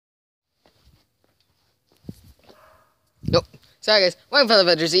Nope. Sorry guys, welcome to the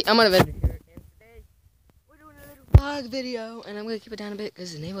Avengers. I'm on Avengers here, and today we're doing a little vlog video, and I'm gonna keep it down a bit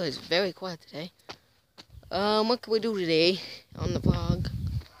because the neighborhood is very quiet today. What can we do today on the vlog?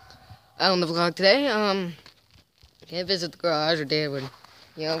 Today, can't visit the garage, or Dad would,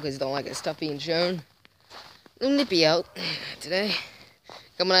 because he don't like his stuff being shown. A little nippy out today.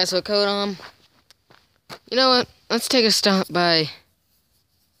 Got my nice little coat on. You know what? Let's take a stop by.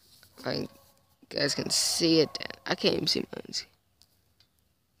 You guys can see it. I can't even see mine.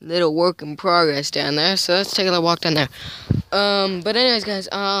 Little work in progress down there, so let's take a little walk down there. But anyways, guys,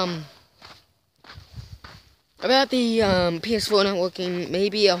 about the PS4 not working,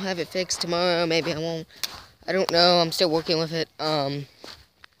 maybe I'll have it fixed tomorrow, maybe I won't. I don't know. I'm still working with it. Who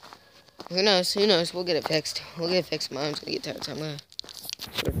knows? We'll get it fixed. We'll get it fixed tomorrow. I'm just gonna get tired, so I'm gonna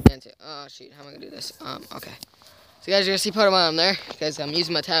oh shoot, how am I gonna do this? Okay. So you guys are gonna see part of why I'm there, because I'm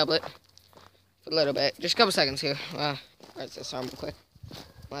using my tablet for a little bit. Just a couple seconds here. Write this arm real quick.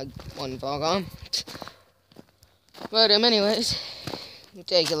 My one vlog on. But anyways, we'll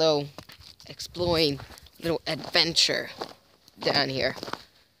take a little exploring, little adventure down here.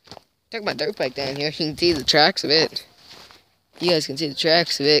 Took my dirt bike down here. You can see the tracks of it. You guys can see the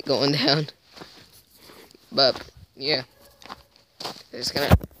tracks of it going down. But yeah, just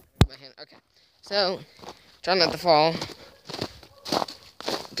gonna my hand. Okay, so try not to fall.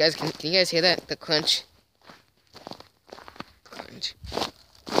 Can you guys hear that? The crunch. Crunch.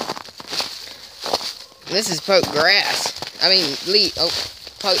 This is part grass. I mean,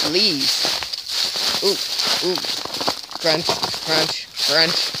 part leaves. Ooh. Crunch, crunch,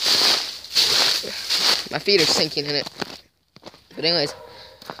 crunch. My feet are sinking in it. But anyways,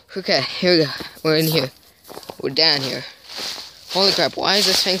 okay, here we go. We're in here. We're down here. Holy crap, why is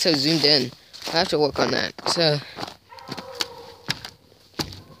this thing so zoomed in? I have to work on that. So,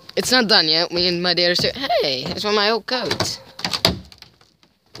 it's not done yet. Me and my dad are still. Hey, that's one of my old coats.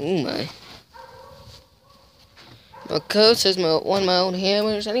 Oh my. My coat says one of my old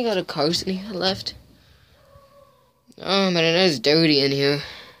hammers. I think I got a coat in here left. Oh, but it is dirty in here.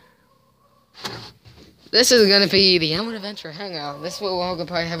 This is gonna be the Elmwood Adventure Hangout. This is where we're all gonna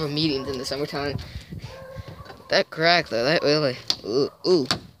probably have our meetings in the summertime. That crack though, that really. Ooh.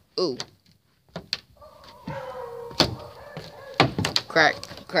 Crack.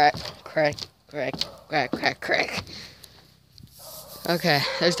 Okay,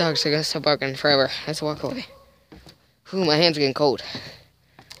 those dogs are gonna stop barking forever. Let's walk away. Ooh, my hands are getting cold.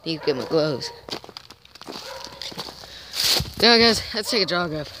 Need to get my gloves. Now, guys, let's take a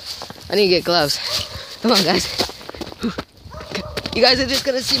jog up. I need to get gloves. Come on, guys. You guys are just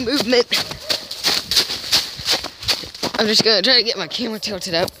gonna see movement. I'm just gonna try to get my camera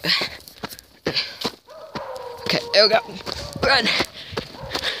tilted up. Okay, there we go. Run.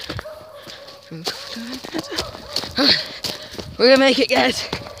 We're gonna make it, guys.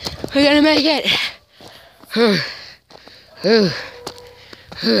 We're gonna make it.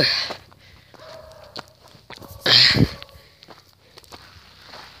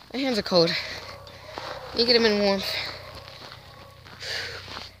 My hands are cold. You get them in warmth.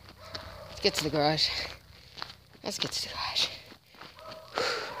 Let's get to the garage.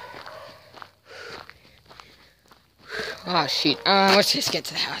 Oh, shoot. Let's just get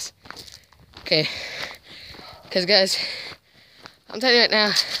to the house. Okay. Because, guys, I'm telling you right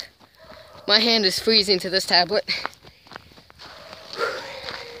now, my hand is freezing to this tablet.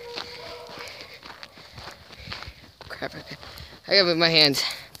 Crap, I gotta move my hands.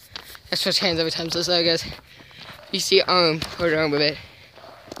 I switch hands every time, so sorry, guys. You see arm, hold arm a bit.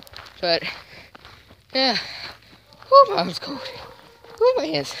 But, yeah. Oh, my arm's cold. Oh, my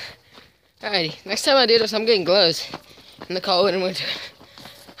hands. Alrighty, next time I do this, I'm getting gloves in the cold and winter.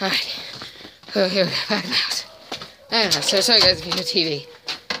 Alright. Oh, here we go, back in the house. So sorry, guys, if you hear TV.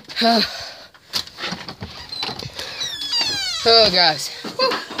 Oh, guys. Woo.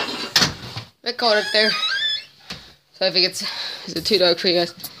 Bit cold up there. So I think it's too dark for you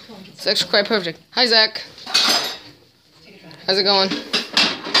guys. It's actually quite perfect. Hi, Zach. How's it going?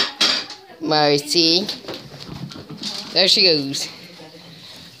 Marcy. There she goes.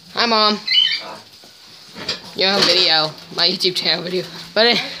 Hi, Mom. You're on video. My YouTube channel video. But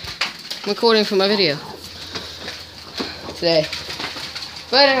I'm recording for my video today.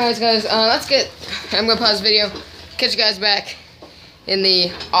 But anyways, guys, I'm gonna pause the video. Catch you guys back in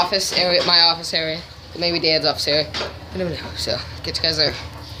the office area, my office area. Maybe Dad's office area. I don't know. So, catch you guys there.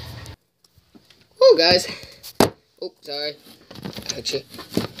 Woo, guys. Oh, sorry. Got you.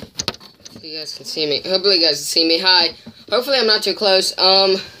 You guys can see me. Hopefully you guys can see me. Hi. Hopefully I'm not too close.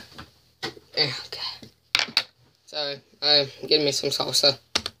 Okay. Sorry. I'm getting me some salsa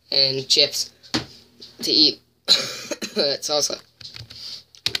and chips to eat. That's awesome.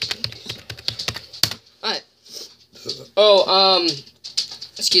 Alright. Oh,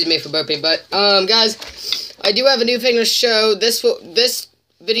 excuse me for burping, but, guys, I do have a new thing to show. This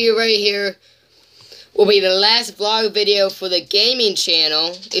video right here will be the last vlog video for the gaming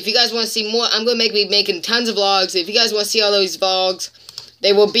channel. If you guys want to see more, I'm going to be making tons of vlogs. If you guys want to see all those vlogs,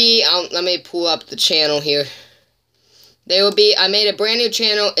 they will be, let me pull up the channel here. They will be, I made a brand new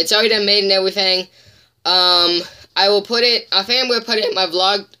channel. It's already done made and everything. I will put it, I think I'm going to put it in my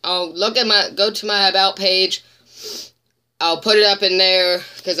vlog. I'll go to my about page. I'll put it up in there,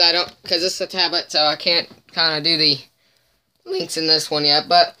 because it's a tablet, so I can't kind of do the links in this one yet.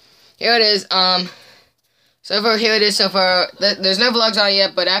 But, here it is, here it is, there's no vlogs out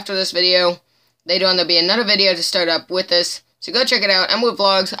yet, but after this video, there'll be another video to start up with this. So go check it out. I'm with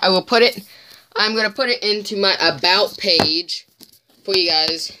vlogs. I'm going to put it into my about page for you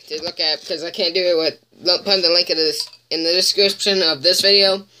guys to look at, because I can't do it with putting the link in the description of this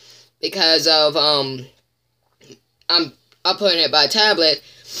video, because of, I'm uploading it by tablet,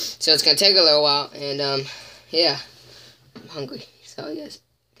 so it's going to take a little while, and, yeah, I'm hungry, so I guess,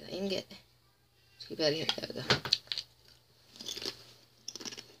 can I even get, let's keep out of here, there we go.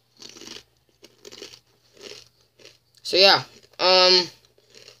 So, yeah,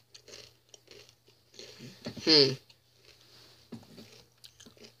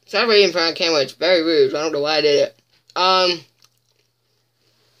 Sorry eating in front of the camera, it's very rude, I don't know why I did it.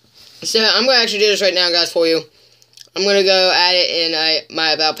 So, I'm going to actually do this right now, guys, for you. I'm going to go add it in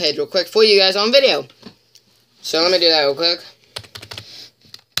my about page real quick for you guys on video. So, let me do that real quick.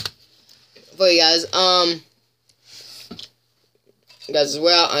 For you guys, as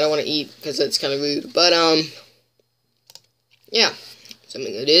well, I don't want to eat because it's kind of rude, but, yeah. So, I'm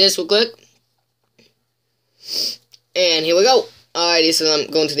going to do this real quick. And here we go. Alrighty, so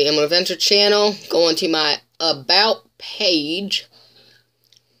I'm going to the Emerald Adventure channel, going to my about page.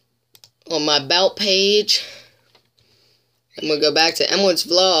 On my about page, I'm going to go back to Emerald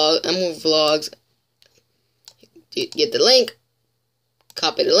Vlogs, get the link,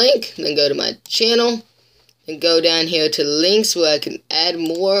 copy the link, then go to my channel, and go down here to links where I can add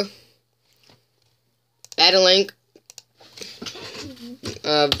more, add a link,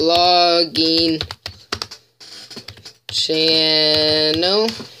 vlogging channel.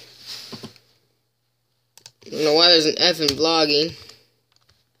 I don't know why there's an F in vlogging.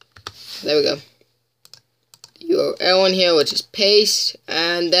 There we go. URL in here, which is paste,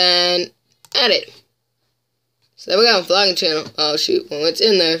 and then add it. So there we go, vlogging channel. Oh shoot, well it's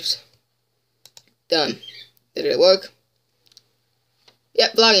in there. Done. Did it work?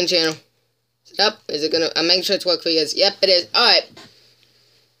 Yep, vlogging channel. Yep, is it gonna, I'm making sure it's working for you guys. Yep, it is. Alright.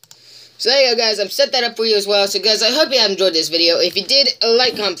 So there you go, guys. I've set that up for you as well. So guys, I hope you have enjoyed this video. If you did,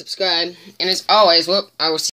 like, comment, subscribe. And as always, I will see